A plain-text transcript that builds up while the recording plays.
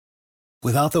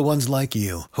Without the ones like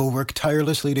you, who work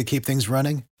tirelessly to keep things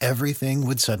running, everything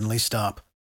would suddenly stop.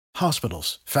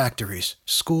 Hospitals, factories,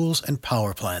 schools, and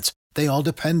power plants, they all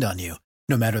depend on you.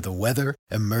 No matter the weather,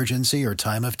 emergency, or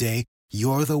time of day,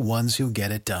 you're the ones who get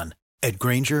it done. At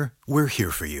Grainger, we're here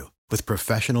for you with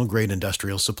professional-grade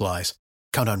industrial supplies.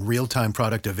 Count on real-time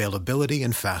product availability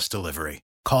and fast delivery.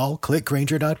 Call,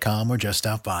 clickgrainger.com, or just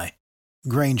stop by.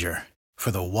 Grainger, for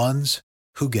the ones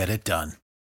who get it done.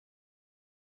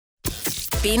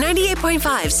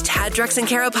 B98.5's Tad, Drex, and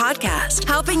Kara podcast,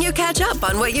 helping you catch up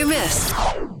on what you missed.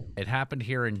 It happened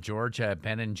here in Georgia.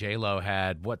 Ben and J-Lo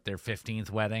had, their 15th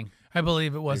wedding? I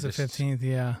believe it was the 15th,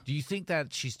 yeah. Do you think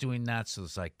that she's doing that so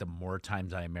it's like the more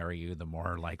times I marry you, the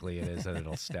more likely it is that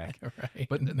it'll stick? Right.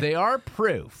 But they are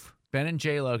proof. Ben and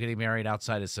J-Lo getting married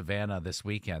outside of Savannah this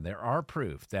weekend. There are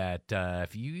proof that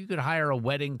if you could hire a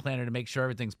wedding planner to make sure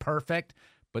everything's perfect,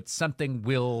 but something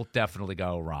will definitely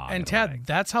go wrong. And Tad,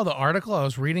 that's how the article I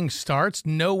was reading starts.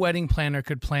 No wedding planner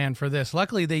could plan for this.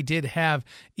 Luckily, they did have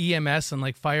EMS and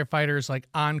firefighters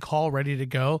on call ready to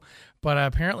go. But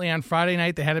apparently on Friday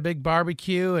night, they had a big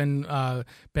barbecue, and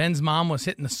Ben's mom was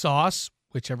hitting the sauce,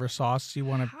 whichever sauce you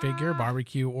want to figure,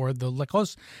 barbecue or the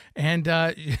licos. And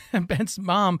Ben's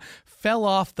mom fell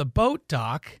off the boat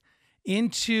dock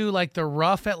into the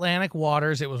rough Atlantic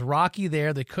waters. It was rocky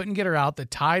there. They couldn't get her out. The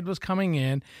tide was coming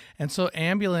in. And so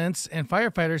ambulance and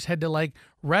firefighters had to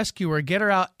rescue her, get her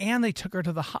out, and they took her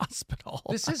to the hospital.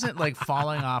 This isn't like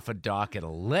falling off a dock at a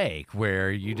lake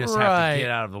where you just have to get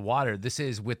out of the water. This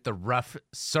is with the rough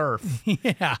surf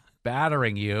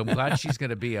battering you. I'm glad she's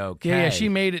going to be okay. Yeah, she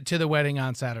made it to the wedding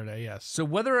on Saturday, yes. So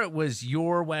whether it was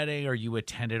your wedding or you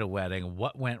attended a wedding,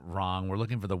 what went wrong? We're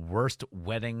looking for the worst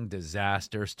wedding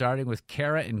disaster, starting with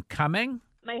Kara in Cumming.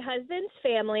 My husband's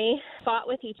family fought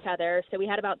with each other, so we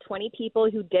had about 20 people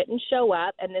who didn't show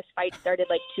up, and this fight started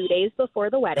 2 days before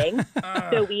the wedding.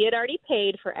 So we had already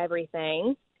paid for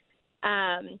everything.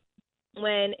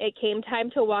 When it came time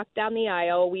to walk down the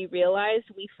aisle, we realized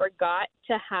we forgot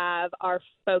to have our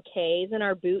bouquets and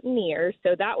our boutonnieres,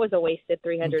 so that was a wasted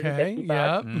 $350.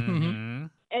 Yeah. Mm-hmm.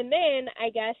 And then I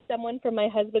guess someone from my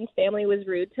husband's family was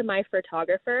rude to my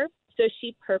photographer. So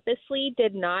she purposely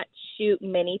did not shoot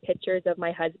many pictures of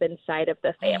my husband's side of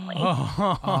the family.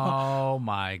 Oh,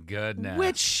 my goodness.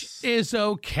 Which is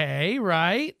okay,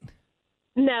 right?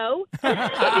 No, because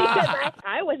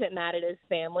I wasn't mad at his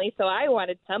family, so I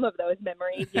wanted some of those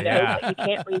memories, but you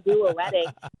can't redo a wedding.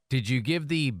 Did you give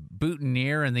the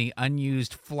boutonniere and the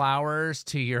unused flowers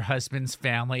to your husband's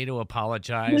family to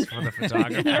apologize for the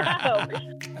photographer? No.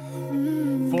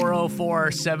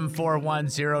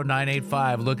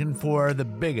 404-741-0985, looking for the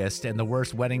biggest and the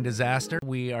worst wedding disaster.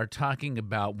 We are talking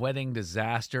about wedding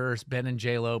disasters. Ben and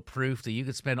J-Lo, proof that you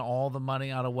could spend all the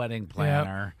money on a wedding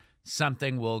planner. Yep.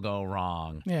 Something will go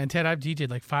wrong. Yeah, and Ted, I've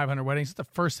DJed 500 weddings. The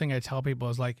first thing I tell people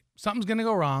is something's going to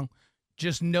go wrong.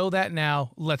 Just know that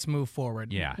now. Let's move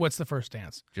forward. Yeah. What's the first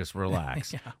dance? Just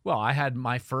relax. Yeah. Well, I had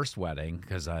my first wedding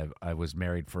because I was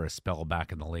married for a spell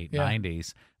back in the late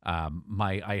 90s.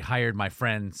 I hired my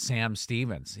friend Sam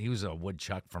Stevens. He was a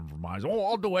woodchuck from Vermont. Oh,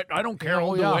 I'll do it. I don't care.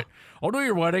 I'll do it. I'll do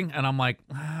your wedding. And I'm like,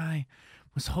 I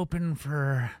was hoping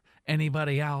for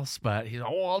anybody else, but he's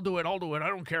I'll do it. I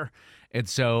don't care. And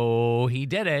so he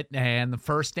did it, and the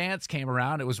first dance came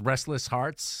around. It was Restless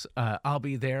Hearts. I'll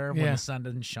be there when the sun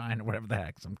doesn't shine, or whatever the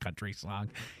heck, some country song.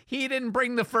 He didn't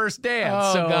bring the first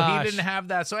dance, so he didn't have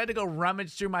that. So I had to go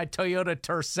rummage through my Toyota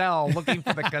Tercel looking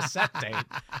for the cassette tape.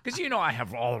 Because I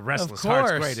have all the Restless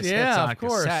Hearts greatest hits on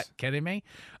cassette. Kidding me?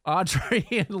 Audrey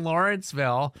in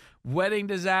Lawrenceville, wedding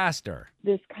disaster.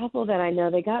 This couple that I know,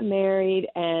 they got married,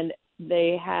 and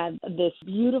they had this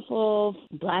beautiful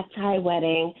black tie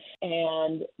wedding,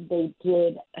 and they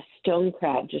did a stone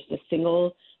crab, just a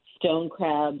single stone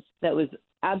crab that was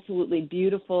absolutely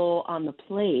beautiful on the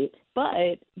plate.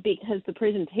 But because the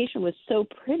presentation was so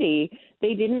pretty,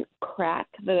 they didn't crack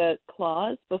the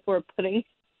claws before putting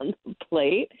on the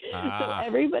plate. So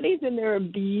everybody's in their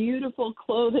beautiful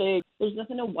clothing. There's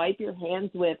nothing to wipe your hands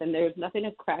with, and there's nothing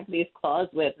to crack these claws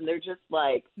with, and they're just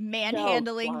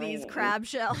manhandling these crab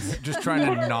shells. Just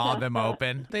trying to gnaw them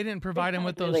open. They didn't provide him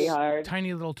with those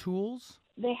tiny little tools?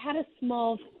 They had a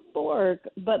small fork,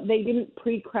 but they didn't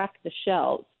pre-crack the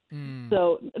shells.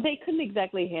 So they couldn't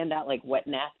exactly hand out wet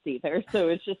naps either. So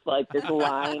it's just this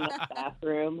line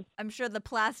bathroom. I'm sure the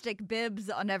plastic bibs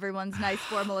on everyone's nice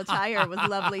formal attire was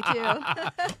lovely too.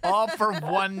 All for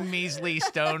one measly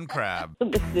stone crab.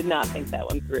 Did not think that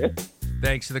one through.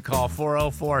 Thanks for the call.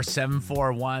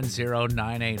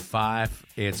 404-741-0985.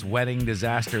 It's wedding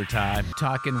disaster time.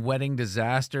 Talking wedding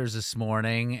disasters this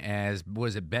morning as,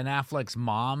 was it Ben Affleck's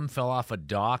mom fell off a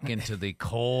dock into the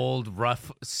cold,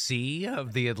 rough sea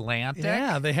of the Atlantic?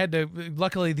 Yeah, they had to,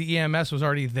 luckily the EMS was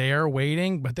already there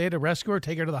waiting, but they had to rescue her,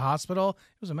 take her to the hospital.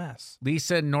 It was a mess.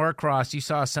 Lisa in Norcross, you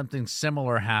saw something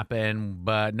similar happen,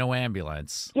 but no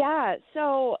ambulance. Yeah,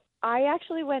 so I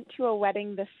actually went to a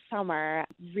wedding this summer,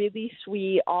 really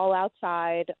sweet, all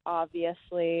outside,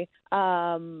 obviously,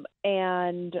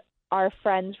 and our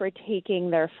friends were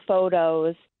taking their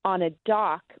photos on a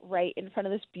dock right in front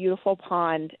of this beautiful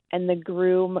pond, and the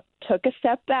groom took a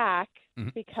step back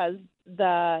because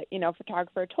the,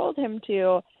 photographer told him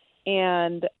to,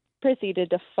 and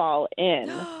proceeded to fall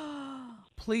in.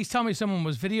 Please tell me someone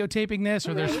was videotaping this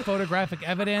or there's photographic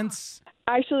evidence.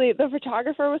 Actually, the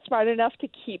photographer was smart enough to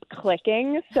keep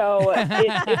clicking, so it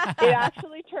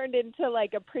actually turned into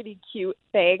like a pretty cute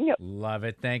thing. Love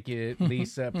it. Thank you,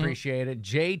 Lisa. Appreciate it.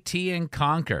 JT in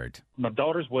Concord. My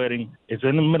daughter's wedding is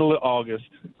in the middle of August.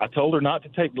 I told her not to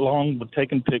take long with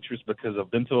taking pictures because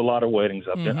I've been to a lot of weddings.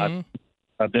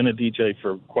 I've been a DJ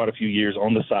for quite a few years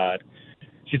on the side.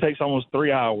 She takes almost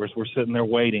 3 hours. We're sitting there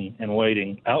waiting and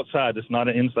waiting. Outside, it's not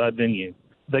an inside venue.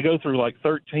 They go through like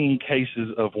 13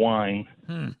 cases of wine,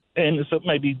 and it's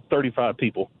maybe 35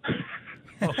 people.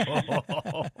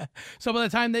 So by the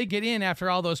time they get in after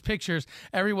all those pictures,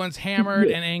 everyone's hammered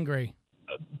and angry.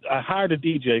 I hired a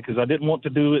DJ because I didn't want to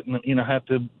do it and have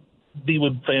to be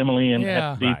with family and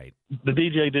have to be. Right. The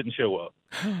DJ didn't show up.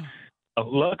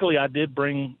 Luckily, I did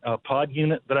bring a pod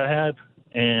unit that I had.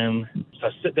 And so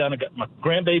I sit down, I got my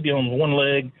grandbaby on one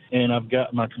leg, and I've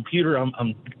got my computer. I'm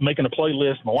making a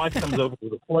playlist. My wife comes over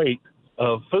with a plate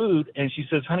of food, and she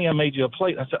says, "Honey, I made you a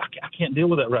plate." I said, I can't deal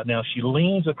with that right now. She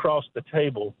leans across the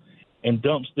table and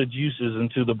dumps the juices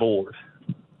into the board.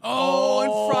 Oh,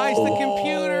 and fries the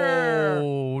computer.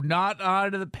 Oh, not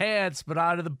out of the pants, but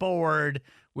out of the board,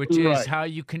 which is how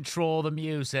you control the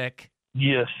music.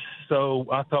 Yes. So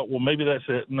I thought, well, maybe that's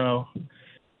it. No.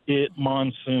 It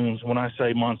monsoons. When I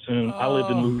say monsoon, I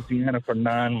lived in Louisiana for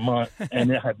 9 months,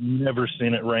 and I have never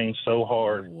seen it rain so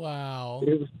hard. Wow!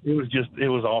 It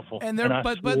was awful. And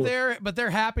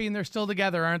they're happy and they're still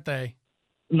together, aren't they?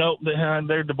 No,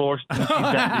 they're divorced. And she's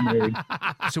got married.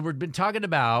 So we've been talking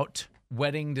about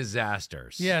wedding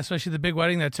disasters. Yeah, especially the big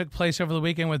wedding that took place over the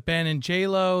weekend with Ben and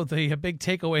J-Lo. The big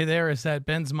takeaway there is that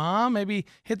Ben's mom maybe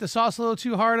hit the sauce a little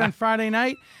too hard on Friday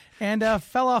night. And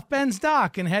fell off Ben's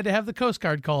dock and had to have the Coast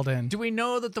Guard called in. Do we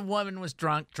know that the woman was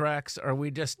drunk, Drex? Or are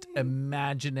we just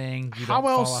imagining? How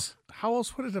else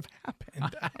would it have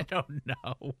happened? I don't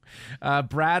know.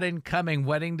 Brad incoming,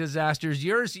 wedding disasters.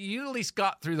 You at least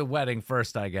got through the wedding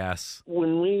first, I guess.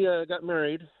 When we got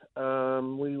married,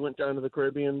 we went down to the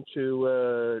Caribbean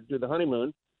to do the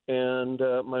honeymoon. And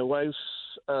my wife's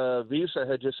visa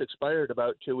had just expired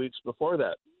about 2 weeks before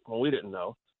that. Well, we didn't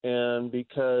know. And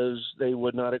because they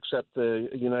would not accept the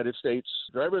United States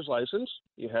driver's license,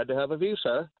 you had to have a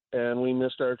visa. And we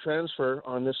missed our transfer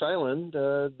on this island.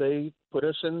 They put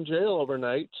us in jail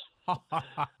overnight.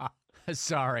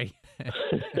 Sorry.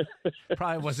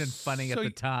 Probably wasn't funny at the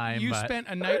time. You spent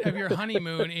a night of your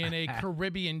honeymoon in a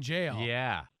Caribbean jail.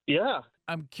 Yeah. Yeah.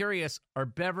 I'm curious, are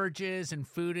beverages and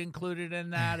food included in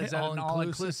that? Is that an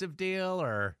all-inclusive deal?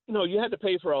 Or No, you had to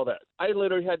pay for all that. I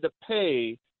literally had to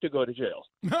pay to go to jail.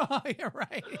 Oh, you're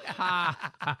right.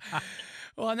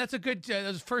 Well, and that's a good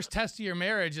first test of your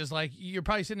marriage is like you're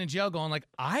probably sitting in jail going like,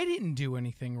 I didn't do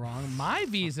anything wrong. My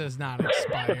visa's not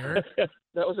expired.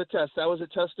 That was a test. That was a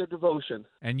test of devotion.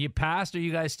 And you passed? Are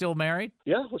you guys still married?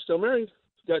 Yeah, we're still married.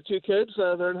 Got 2 kids.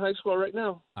 They're in high school right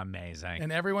now. Amazing.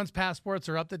 And everyone's passports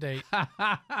are up to date.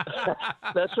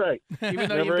 That's right. Even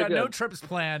though you've got no trips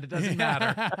planned, it doesn't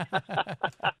matter.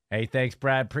 Hey, thanks,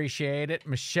 Brad. Appreciate it.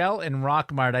 Michelle in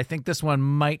Rockmart, I think this one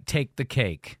might take the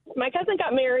cake. My cousin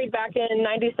got married back in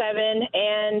 '97,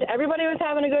 and everybody was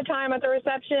having a good time at the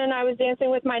reception. I was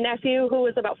dancing with my nephew, who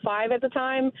was about 5 at the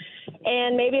time,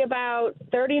 and maybe about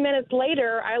 30 minutes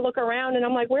later, I look around, and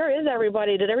I'm like, where is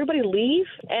everybody? Did everybody leave?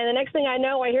 And the next thing I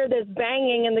know, I hear this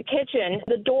banging in the kitchen.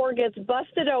 The door gets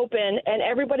busted open, and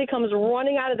everybody comes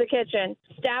running out of the kitchen.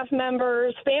 Staff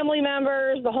members, family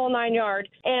members, the whole 9 yards.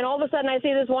 And all of a sudden, I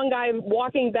see this one guy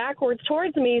walking backwards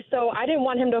towards me, so I didn't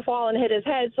want him to fall and hit his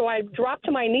head, so I dropped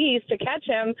to my knees to catch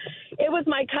him. It was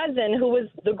my cousin who was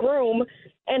the groom,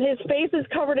 and his face is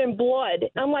covered in blood.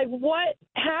 I'm like, what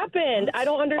happened? I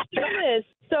don't understand this.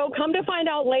 So come to find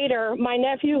out later, my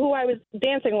nephew who I was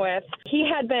dancing with, he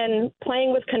had been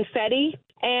playing with confetti,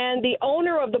 And the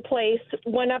owner of the place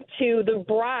went up to the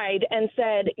bride and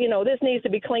said, this needs to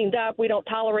be cleaned up. We don't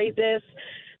tolerate this,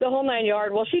 the whole 9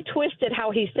 yards. Well, she twisted how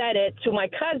he said it to my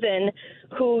cousin,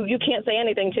 who you can't say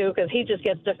anything to because he just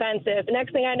gets defensive.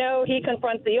 Next thing I know, he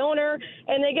confronts the owner,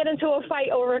 and they get into a fight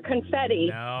over confetti.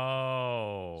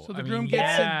 No. So the groom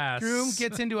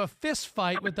gets into a fist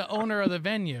fight with the owner of the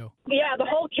venue. Yeah, the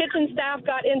whole kitchen staff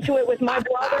got into it with my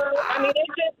brother.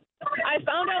 I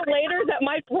found out later that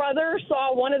my brother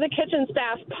saw one of the kitchen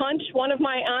staff punch one of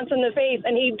my aunts in the face,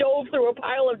 and he dove through a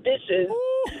pile of dishes.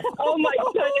 Oh, my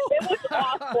goodness. It was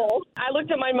awful. I looked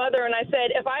at my mother, and I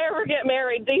said, if I ever get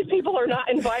married, these people are not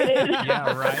invited.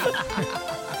 Yeah,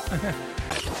 right.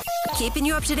 Keeping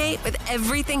you up to date with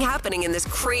everything happening in this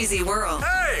crazy world.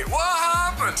 Hey, what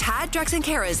happened? Tad, Drex, and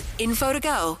Kara's Info to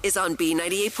Go is on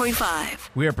B98.5.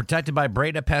 We are protected by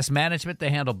Breda Pest Management.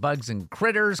 They handle bugs and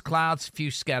critters, clouds, a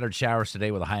few scattered showers today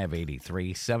with a high of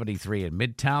 83, 73 in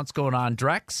Midtown. What's going on,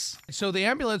 Drex? So the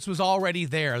ambulance was already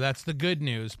there. That's the good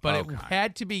news. But it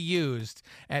had to be used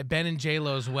at Ben and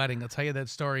J-Lo's wedding. I'll tell you that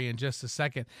story in just a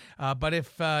second. But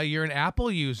if you're an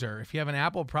Apple user, if you have an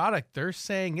Apple product, they're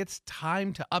saying it's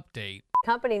time to update.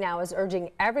 Company now is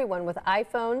urging everyone with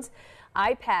iPhones,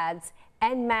 iPads,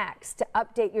 and Macs to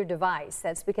update your device.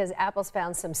 That's because Apple's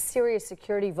found some serious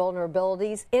security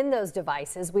vulnerabilities in those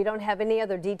devices. We don't have any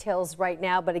other details right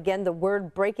now, but again, the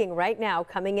word breaking right now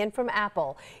coming in from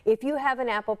Apple. If you have an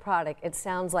Apple product, it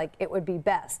sounds like it would be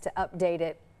best to update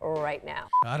it right now.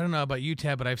 I don't know about you,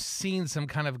 Ted, but I've seen some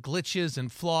kind of glitches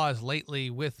and flaws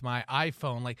lately with my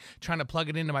iPhone, like trying to plug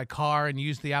it into my car and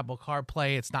use the Apple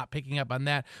CarPlay. It's not picking up on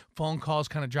that. Phone calls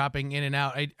kind of dropping in and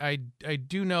out. I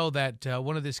do know that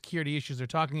one of the security issues they're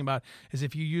talking about is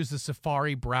if you use the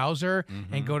Safari browser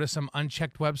and go to some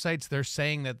unchecked websites, they're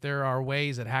saying that there are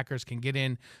ways that hackers can get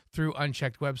in through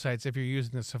unchecked websites if you're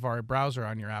using the Safari browser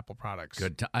on your Apple products.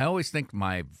 Good. I always think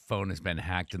my phone has been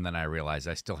hacked, and then I realize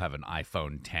I still have an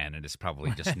iPhone 10, and it's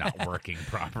probably just not working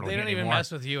properly They don't anymore. even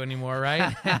mess with you anymore,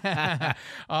 right?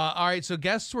 All right, so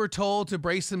guests were told to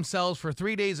brace themselves for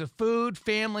 3 days of food,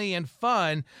 family, and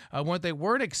fun. What they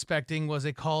weren't expecting was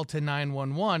a call to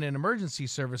 911 and emergency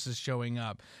services showing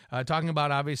up. Talking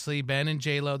about, obviously, Ben and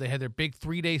J-Lo. They had their big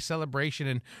 3-day celebration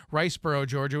in Riceboro,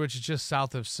 Georgia, which is just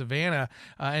south of Savannah.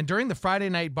 And during the Friday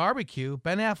night barbecue,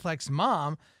 Ben Affleck's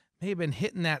mom may have been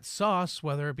hitting that sauce,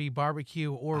 whether it be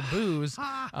barbecue or booze,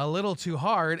 a little too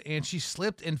hard, and she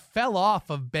slipped and fell off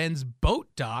of Ben's boat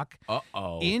dock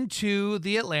into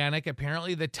the Atlantic.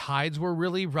 Apparently, the tides were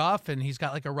really rough, and he's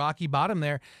got like a rocky bottom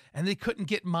there, and they couldn't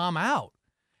get mom out.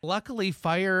 Luckily,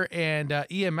 fire and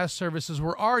EMS services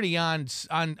were already on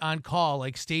call,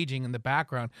 like staging in the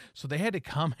background, so they had to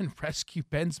come and rescue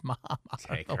Ben's mom.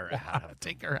 Take her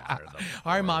out.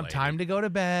 All right, Mom, time to go to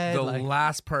bed. The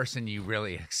last person you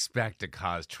really expect to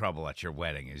cause trouble at your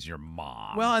wedding is your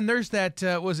mom. Well, and there's that,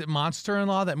 was it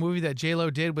Monster-in-Law, that movie that J-Lo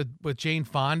did with Jane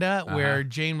Fonda, where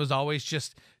Jane was always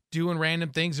just doing random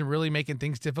things and really making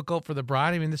things difficult for the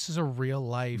bride. I mean, this is a real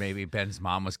life. Maybe Ben's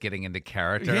mom was getting into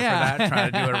character for that, trying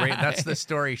to do a That's the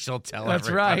story she'll tell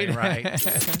everybody. That's right.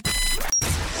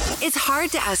 It's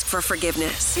hard to ask for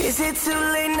forgiveness. Is it too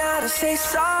late now to say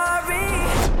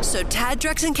sorry? So Tad,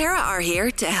 Drex, and Kara are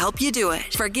here to help you do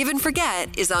it. Forgive and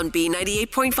Forget is on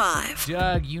B98.5.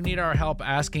 Doug, you need our help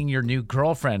asking your new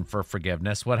girlfriend for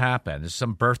forgiveness. What happened? Is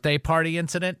some birthday party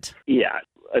incident? Yeah.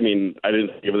 I mean, I didn't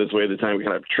think of it this way at the time. We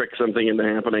kind of tricked something into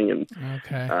happening, and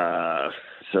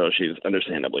so she's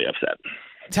understandably upset.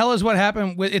 Tell us what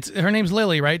happened. Her name's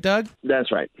Lily, right, Doug? That's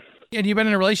right. And you've been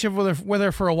in a relationship with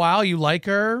her for a while. You like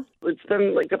her? It's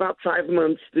been like about 5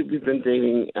 months that we've been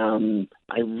dating.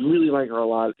 I really like her a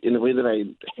lot in a way that I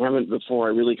haven't before.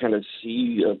 I really kind of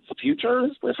see a future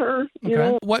with her. You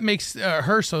know? What makes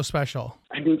her so special?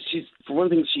 I mean, for one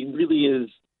thing, she really is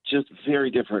just very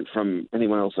different from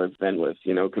anyone else I've been with,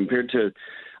 compared to,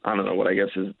 I don't know, what I guess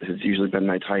has usually been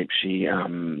my type. She,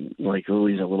 like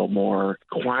Lily's a little more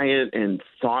quiet and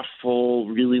thoughtful,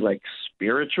 really like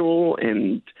spiritual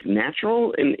and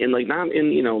natural and like not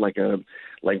in, like a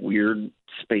weird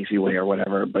spacey way or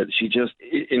whatever, but she just,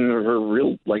 in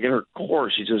her core,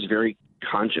 she's just very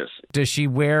conscious. Does she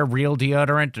wear real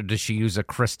deodorant or does she use a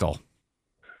crystal?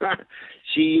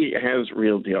 She has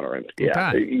real deodorant.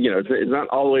 Yeah, it's not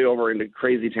all the way over into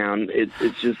crazy town. It's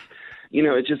just,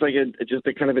 it's just like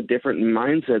a kind of a different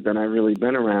mindset than I've really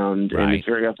been around, and it's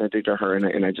very authentic to her,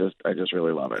 and I just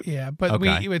really love it. Yeah, but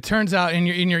it turns out in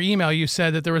your email you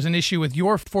said that there was an issue with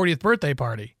your 40th birthday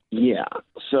party. Yeah,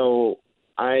 so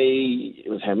I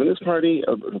was having this party.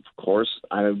 Of course,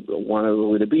 I wanted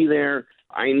Lily to be there.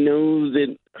 I know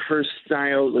that her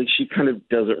style, like, she kind of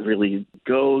doesn't really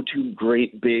go to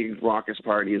great big raucous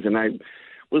parties, and I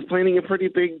was planning a pretty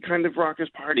big kind of raucous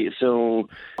party, so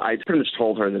I pretty much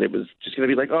told her that it was just going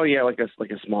to be like, oh yeah, like a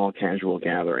small casual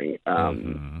gathering.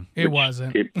 It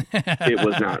wasn't. It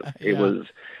was not. It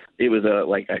Yeah. was a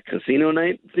like a casino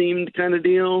night themed kind of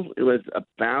deal. It was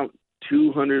about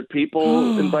 200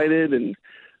 people invited, and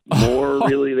more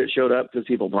really that showed up because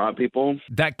people brought people.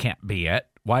 That can't be it.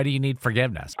 Why do you need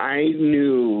forgiveness? I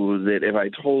knew that if I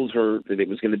told her that it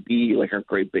was going to be like a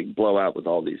great big blowout with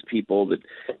all these people, that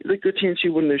there's a good chance she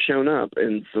wouldn't have shown up.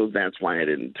 And so that's why I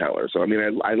didn't tell her. So, I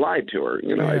mean, I lied to her.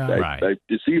 You know, I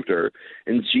deceived her.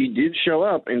 And she did show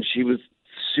up, and she was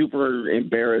super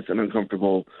embarrassed and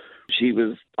uncomfortable. She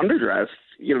was underdressed.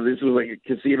 You know, this was like a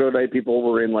casino night. People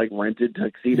were in like rented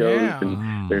tuxedos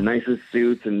and their nicest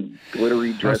suits and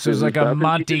glittery dresses. This is like a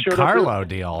Monte Carlo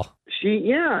deal.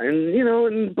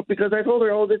 But because I told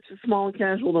her, oh, that's small and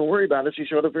casual, don't worry about it, she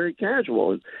showed up very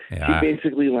casual. Yeah. She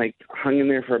basically like hung in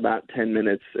there for about 10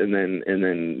 minutes and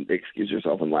then excused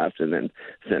herself and left, and then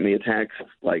sent me a text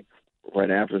like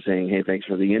right after saying, hey, thanks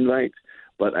for the invite,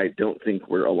 but I don't think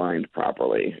we're aligned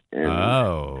properly. And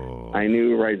I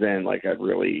knew right then, like, I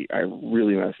really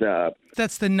messed up.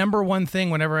 That's the number one thing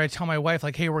whenever I tell my wife,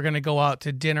 like, hey, we're going to go out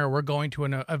to dinner, we're going to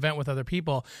an event with other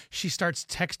people. She starts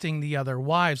texting the other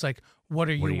wives, like, what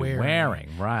are you wearing?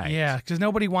 Right. Yeah, because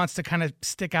nobody wants to kind of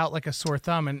stick out like a sore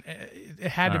thumb, and it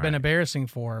had to have been embarrassing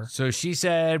for her. So she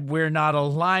said, we're not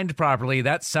aligned properly.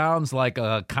 That sounds like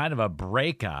a kind of a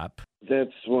breakup.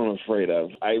 That's what I'm afraid of.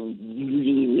 I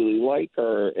really, really like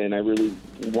her, and I really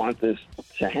want this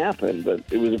to happen, but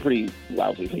it was a pretty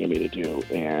lousy thing of me to do,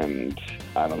 and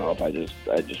I don't know if I just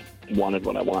wanted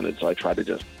what I wanted, so I tried to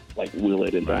just like will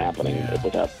it into happening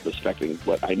without respecting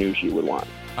what I knew she would want.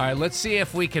 All right, let's see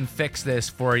if we can fix this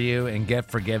for you and get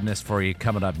forgiveness for you.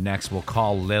 Coming up next, we'll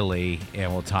call Lily,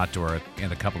 and we'll talk to her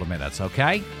in a couple of minutes,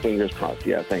 okay? Fingers crossed.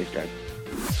 Yeah, thanks, guys.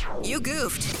 You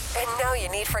goofed, and now you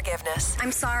need forgiveness.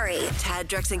 I'm sorry. Tad,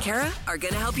 Drex, and Kara are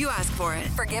going to help you ask for it.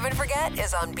 Forgive and Forget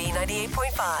is on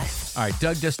B98.5. All right,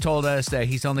 Doug just told us that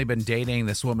he's only been dating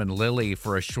this woman, Lily,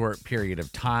 for a short period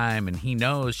of time, and he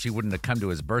knows she wouldn't have come to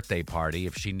his birthday party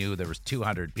if she knew there was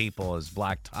 200 people as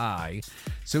black tie.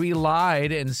 So he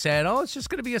lied and said, oh, it's just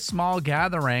going to be a small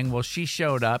gathering. Well, she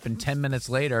showed up, and 10 minutes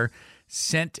later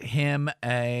sent him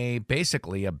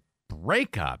basically a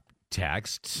breakup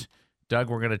text. Doug,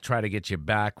 we're going to try to get you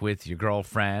back with your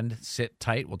girlfriend. Sit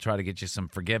tight. We'll try to get you some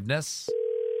forgiveness.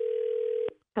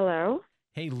 Hello?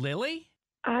 Hey, Lily?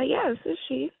 Yeah, this is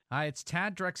she. Hi, it's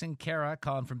Tad, Drex, and Kara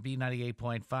calling from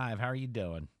B98.5. How are you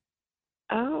doing?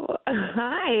 Oh,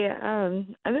 hi.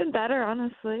 I've been better,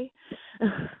 honestly.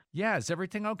 Yeah, is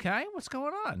everything okay? What's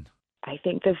going on? I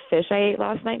think the fish I ate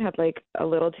last night had like a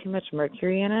little too much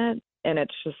mercury in it, and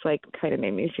it's just like kind of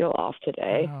made me feel off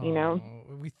today, you know?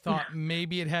 We thought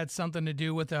maybe it had something to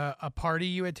do with a party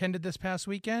you attended this past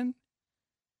weekend?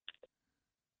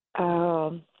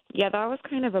 Oh, yeah, that was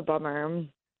kind of a bummer.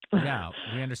 Yeah,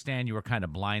 we understand you were kind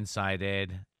of blindsided.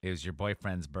 It was your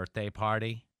boyfriend's birthday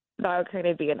party. That would kind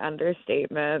of be an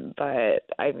understatement, but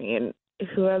I mean,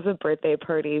 who has a birthday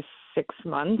party 6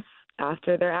 months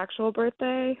after their actual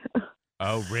birthday?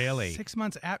 Oh, really? 6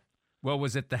 months after? Well,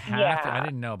 was it the half? Yeah. I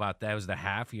didn't know about that. It was the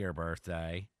half-year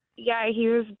birthday. Yeah, he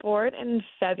was born in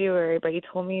February, but he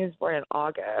told me he was born in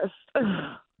August.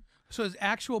 So his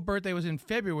actual birthday was in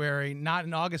February, not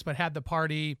in August, but had the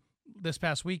party this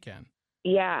past weekend.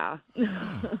 Yeah.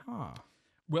 Huh.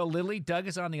 Well, Lily, Doug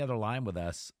is on the other line with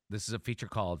us. This is a feature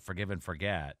called Forgive and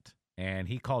Forget. And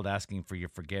he called asking for your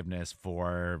forgiveness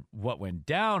for what went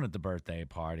down at the birthday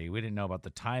party. We didn't know about the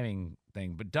timing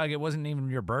thing. But, Doug, it wasn't even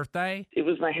your birthday? It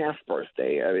was my half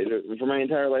birthday. I mean, for my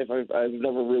entire life, I've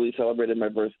never really celebrated my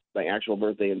actual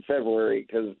birthday in February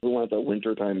because who wants a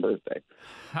wintertime birthday?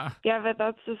 Yeah, but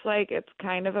that's just like, it's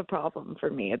kind of a problem for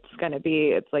me. It's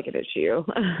like an issue,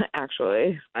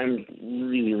 actually. I'm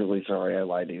really, really sorry I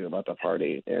lied to you about the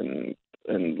party and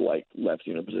like left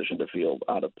you in a position to feel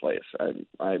out of place.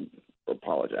 I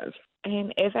apologize.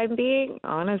 And if I'm being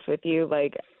honest with you,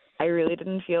 like, I really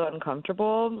didn't feel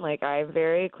uncomfortable. Like, I'm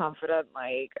very confident.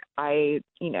 Like,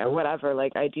 whatever.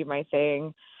 Like, I do my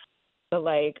thing. But,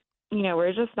 like,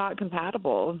 we're just not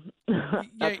compatible.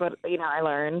 That's what, I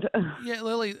learned. Yeah,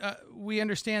 Lily, we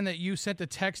understand that you sent a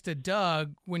text to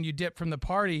Doug when you dipped from the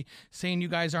party saying you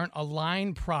guys aren't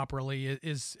aligned properly.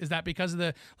 Is that because of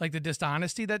the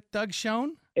dishonesty that Doug's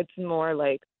shown? It's more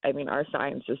like, our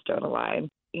signs just don't align.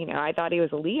 I thought he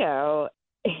was a Leo,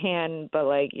 but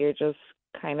like, you're just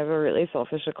kind of a really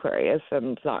selfish Aquarius,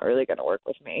 and it's not really going to work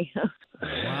with me.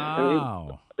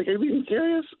 Wow. Are you being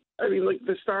serious? I mean, like,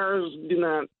 the stars do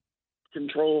not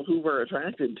control who we're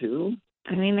attracted to.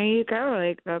 I mean, there you go.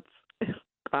 Like, that's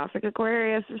classic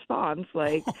Aquarius response.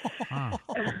 Like,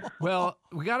 Well,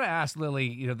 we got to ask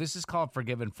Lily, this is called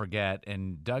Forgive and Forget,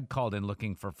 and Doug called in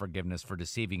looking for forgiveness for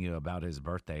deceiving you about his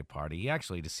birthday party. He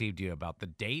actually deceived you about the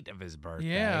date of his birthday.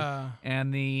 Yeah.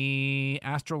 And the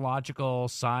astrological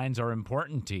signs are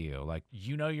important to you. Like,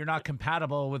 you're not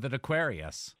compatible with an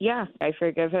Aquarius. yeah, I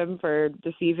forgive him for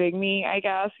deceiving me, I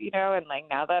guess, and like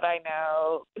now that I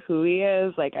know who he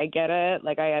is, like I get it,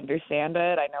 like I understand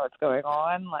it, I know what's going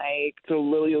on. Like, So,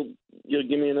 Lily, you'll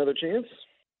give me another chance?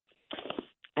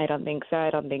 I don't think so. I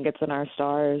don't think it's in our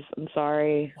stars. I'm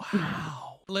sorry. Wow.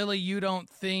 Lily, you don't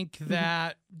think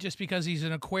that just because he's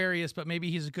an Aquarius, but maybe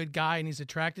he's a good guy and he's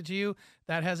attracted to you,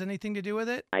 that has anything to do with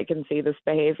it? I can see this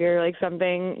behavior, like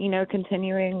something,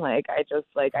 continuing. Like, I just,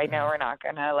 like, I know we're not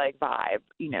going to, like, vibe,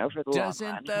 for the long Doesn't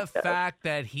run. the fact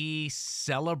that he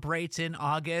celebrates in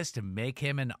August make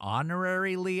him an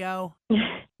honorary Leo?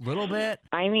 Little bit?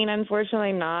 I mean,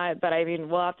 unfortunately not, but I mean,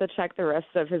 we'll have to check the rest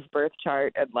of his birth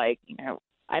chart and, like,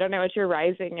 I don't know what your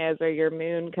rising is or your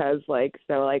moon, because, like,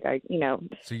 so, like,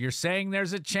 So you're saying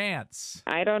there's a chance?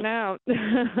 I don't know.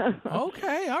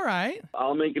 Okay, all right.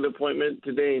 I'll make an appointment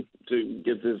today to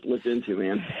get this looked into,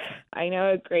 man. I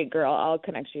know a great girl. I'll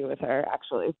connect you with her,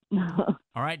 actually. All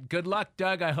right, good luck,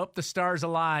 Doug. I hope the stars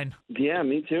align. Yeah,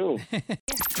 me too.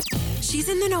 She's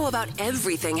in the know about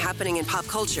everything happening in pop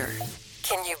culture.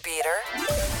 Can you beat her?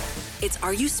 It's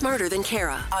Are You Smarter Than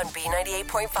Kara on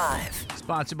B98.5.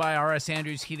 Sponsored by R.S.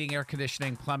 Andrews Heating, Air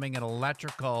Conditioning, Plumbing, and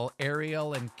Electrical,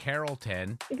 Ariel and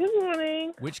Carrollton. Good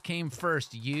morning. Which came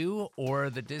first, you or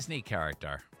the Disney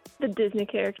character? The Disney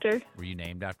character. Were you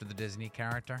named after the Disney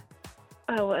character?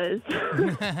 I was.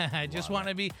 I just want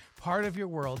to be part of your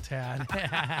world, Tad.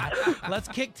 Let's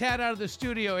kick Tad out of the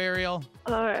studio, Ariel.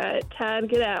 All right, Tad,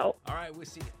 get out. All right, we'll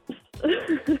see you.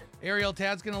 Ariel,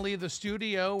 Tad's going to leave the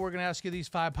studio. We're going to ask you these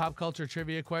 5 pop culture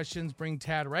trivia questions. Bring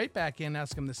Tad right back in,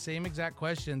 ask him the same exact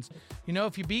questions.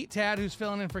 If you beat Tad, who's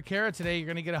filling in for Kara today, you're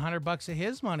going to get $100 of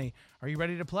his money. Are you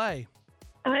ready to play?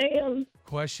 I am.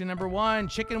 Question number 1.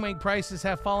 Chicken wing prices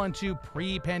have fallen to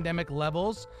pre-pandemic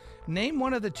levels. Name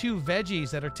one of the 2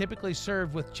 veggies that are typically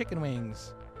served with chicken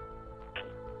wings.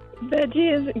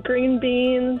 Veggies, green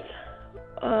beans,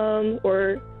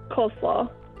 or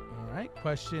coleslaw. All right,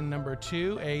 question number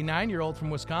 2. A 9-year-old from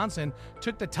Wisconsin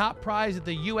took the top prize at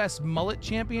the U.S. Mullet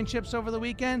Championships over the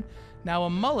weekend. Now, a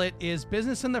mullet is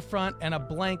business in the front and a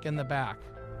blank in the back.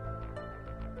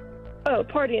 Oh,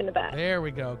 party in the back. There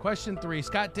we go. Question 3.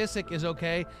 Scott Disick is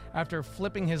okay after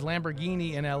flipping his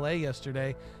Lamborghini in L.A.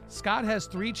 yesterday. Scott has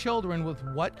 3 children with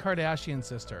what Kardashian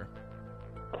sister?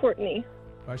 Courtney.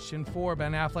 Question 4.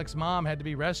 Ben Affleck's mom had to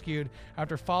be rescued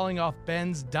after falling off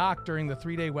Ben's dock during the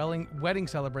 3-day wedding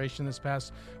celebration this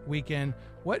past weekend.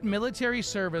 What military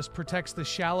service protects the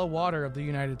shallow water of the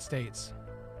United States?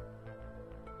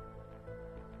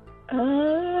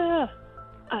 I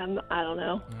don't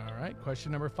know. All right.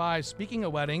 Question number 5. Speaking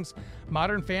of weddings,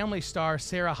 Modern Family star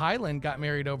Sarah Hyland got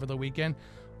married over the weekend.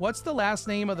 What's the last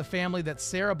name of the family that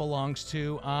Sarah belongs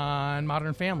to on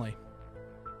Modern Family?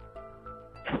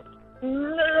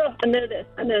 No, I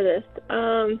know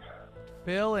this.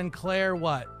 Phil and Claire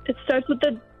what? It starts with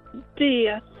a D,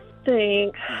 I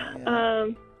think.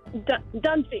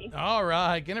 Dunphy. All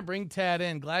right. Gonna bring Tad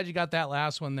in. Glad you got that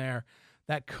last one there.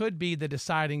 That could be the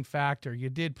deciding factor. You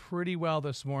did pretty well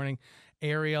this morning,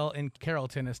 Ariel and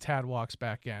Carrollton, as Tad walks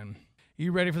back in.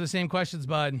 You ready for the same questions,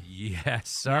 bud? Yes,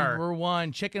 sir. Number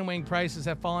 1, chicken wing prices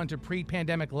have fallen to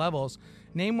pre-pandemic levels.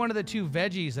 Name one of the 2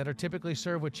 veggies that are typically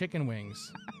served with chicken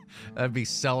wings. That'd be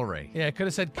celery. Yeah, it could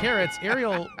have said carrots.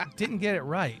 Ariel didn't get it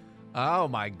right. Oh,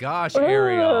 my gosh,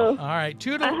 Ariel. All right,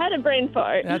 2 to... I had a brain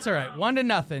fart. That's all right.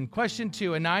 1-0. Question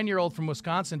 2. A 9-year-old from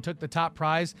Wisconsin took the top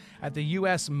prize at the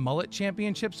U.S. Mullet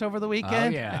Championships over the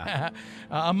weekend. Oh, yeah.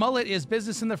 A mullet is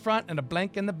business in the front and a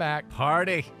blank in the back.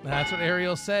 Party. That's what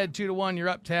Ariel said. 2-1. You're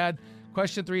up, Tad.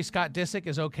 Question 3. Scott Disick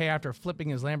is okay after flipping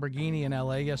his Lamborghini in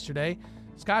L.A. yesterday.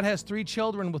 Scott has 3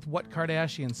 children with what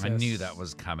Kardashian sister? I knew that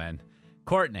was coming.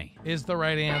 Courtney. Is the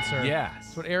right answer. Yes.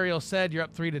 That's what Ariel said. You're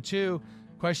up 3-2.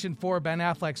 Question 4, Ben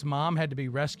Affleck's mom had to be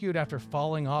rescued after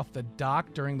falling off the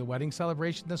dock during the wedding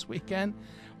celebration this weekend.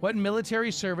 What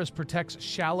military service protects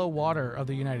shallow water of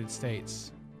the United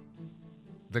States?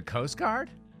 The Coast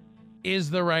Guard? Is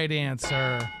the right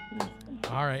answer.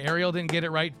 All right, Ariel didn't get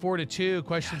it right. 4-2.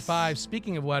 Question 5,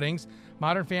 speaking of weddings,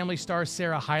 Modern Family star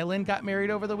Sarah Hyland got married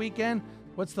over the weekend.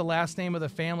 What's the last name of the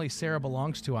family Sarah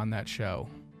belongs to on that show?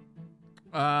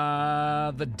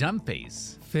 The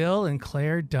Dunphys. Phil and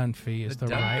Claire Dunphy is the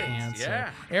right answer.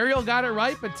 Yeah. Ariel got it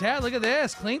right, but Tad, look at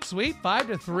this. Clean sweep,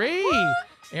 5-3.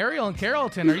 Ariel and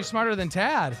Carrollton, are you smarter than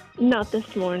Tad? Not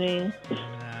this morning.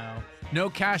 No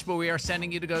cash, but we are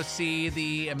sending you to go see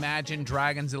the Imagine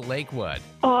Dragons at Lakewood.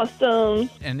 Awesome.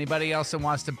 Anybody else that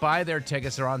wants to buy their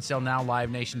tickets are on sale now,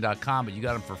 livenation.com, but you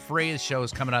got them for free. The show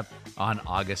is coming up on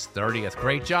August 30th.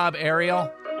 Great job,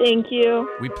 Ariel. Thank you.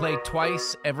 We play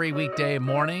twice every weekday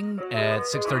morning at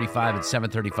 6:35 and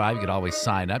 7:35. You can always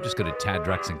sign up. Just go to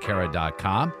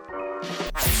taddrexandkara.com.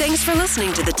 Thanks for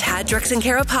listening to the Tad, Drex, and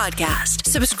Kara podcast.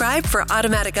 Subscribe for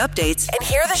automatic updates and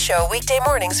hear the show weekday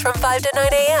mornings from 5 to 9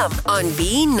 a.m. on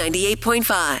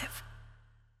B98.5.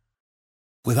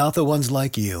 Without the ones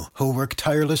like you, who work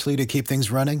tirelessly to keep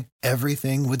things running,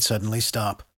 everything would suddenly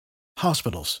stop.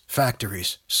 Hospitals,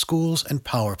 factories, schools, and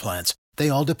power plants, they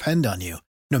all depend on you.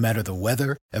 No matter the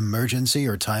weather, emergency,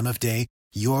 or time of day,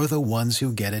 you're the ones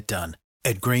who get it done.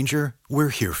 At Grainger, we're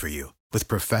here for you with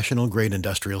professional-grade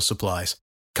industrial supplies.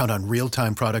 Count on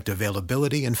real-time product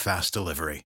availability and fast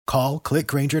delivery. Call, click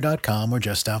Grainger.com, or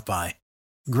just stop by.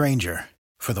 Grainger,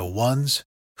 for the ones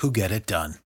who get it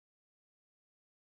done.